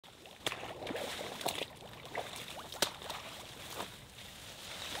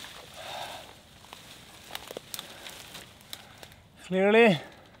clearly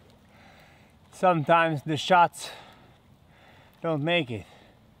sometimes the shots don't make it.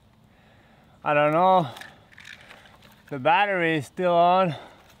 I don't know, the battery is still on,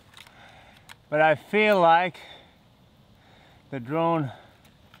 but I feel like the drone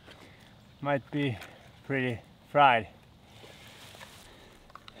might be pretty fried.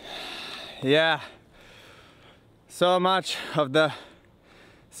 Yeah, so much of the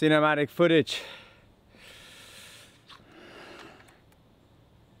cinematic footage.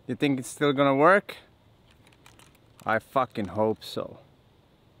 You think it's still gonna work? I fucking hope so.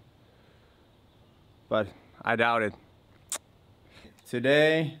 But I doubt it.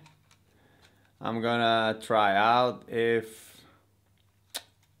 Today I'm gonna try out if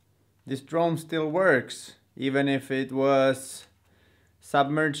this drone still works, even if it was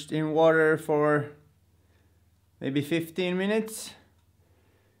submerged in water for maybe 15 minutes.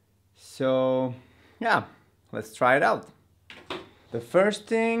 So yeah, let's try it out. The first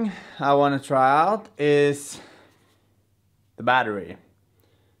thing I want to try out is the battery.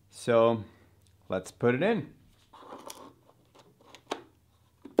 So let's put it in.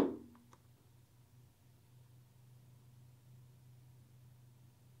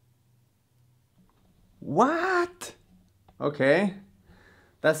 What? Okay,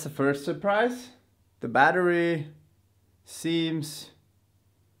 that's the first surprise. The battery seems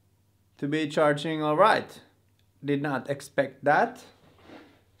to be charging all right. Did not expect that.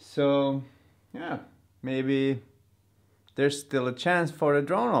 So yeah, maybe there's still a chance for the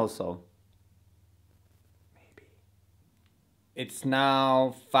drone also. Maybe. It's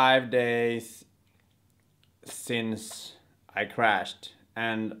now 5 days since I crashed,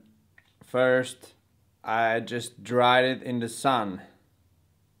 and first I just dried it in the sun,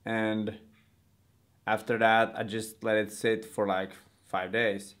 and after that I just let it sit for like 5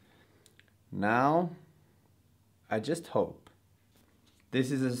 days. Now I just hope.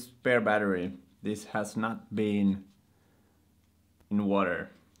 This is a spare battery. This has not been in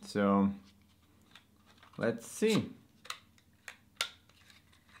water. So let's see.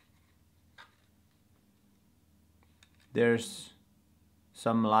 There's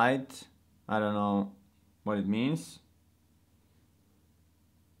some light. I don't know what it means.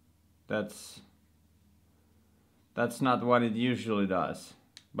 That's not what it usually does.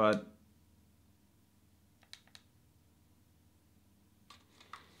 But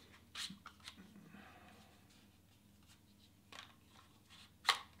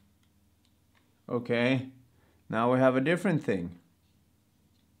okay, now we have a different thing.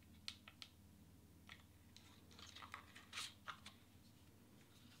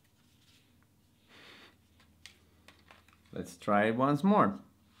 Let's try it once more.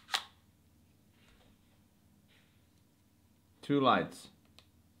 2 lights.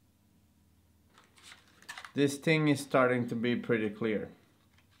 This thing is starting to be pretty clear.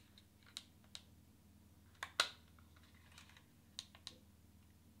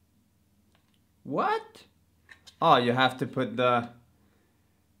 What? Oh, you have to put the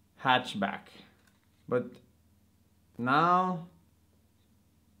hatch back. But now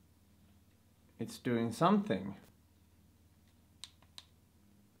it's doing something.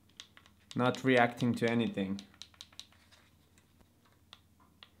 Not reacting to anything.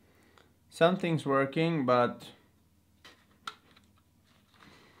 Something's working, but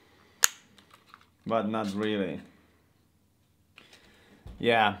not really.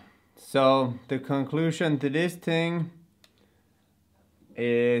 Yeah. So the conclusion to this thing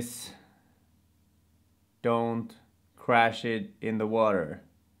is don't crash it in the water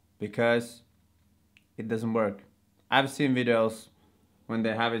because it doesn't work. I've seen videos when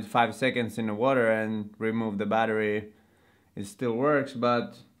they have it 5 seconds in the water and remove the battery, it still works,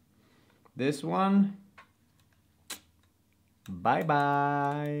 but this one, bye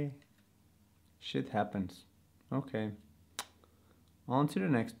bye. Shit happens. Okay, on to the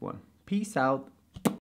next one. Peace out.